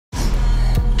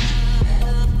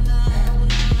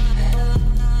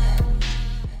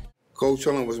Cold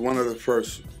Chillin was one of the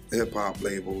first hip hop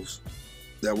labels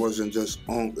that wasn't just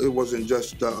on. It wasn't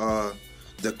just the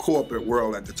corporate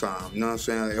world at the time. You know what I'm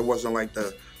saying? It wasn't like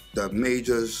the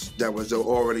majors that was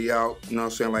already out. You know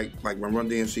what I'm saying? Like when Run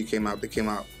DMC came out, they came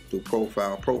out through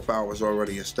Profile. Profile was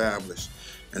already established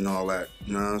and all that.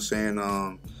 You know what I'm saying?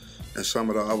 And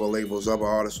some of the other labels, other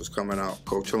artists was coming out.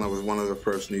 Cold Chillin was one of the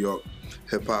first New York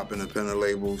hip hop independent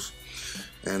labels,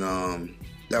 and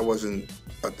that wasn't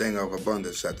a thing of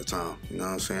abundance at the time. You know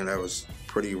what I'm saying? That was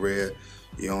pretty rare.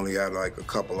 You only had like a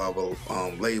couple other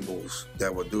labels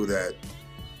that would do that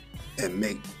and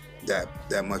make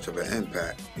that much of an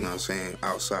impact. You know what I'm saying?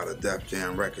 Outside of Def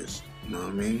Jam Records. You know what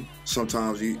I mean?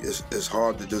 Sometimes it's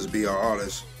hard to just be an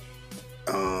artist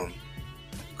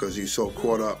because you're so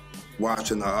caught up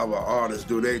watching the other artists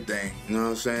do their thing. You know what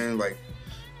I'm saying? Like,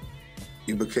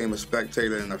 you became a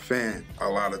spectator and a fan a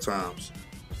lot of times.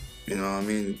 You know what I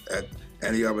mean? At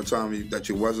any other time that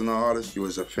you wasn't an artist, you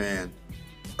was a fan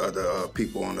of the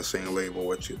people on the same label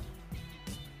with you.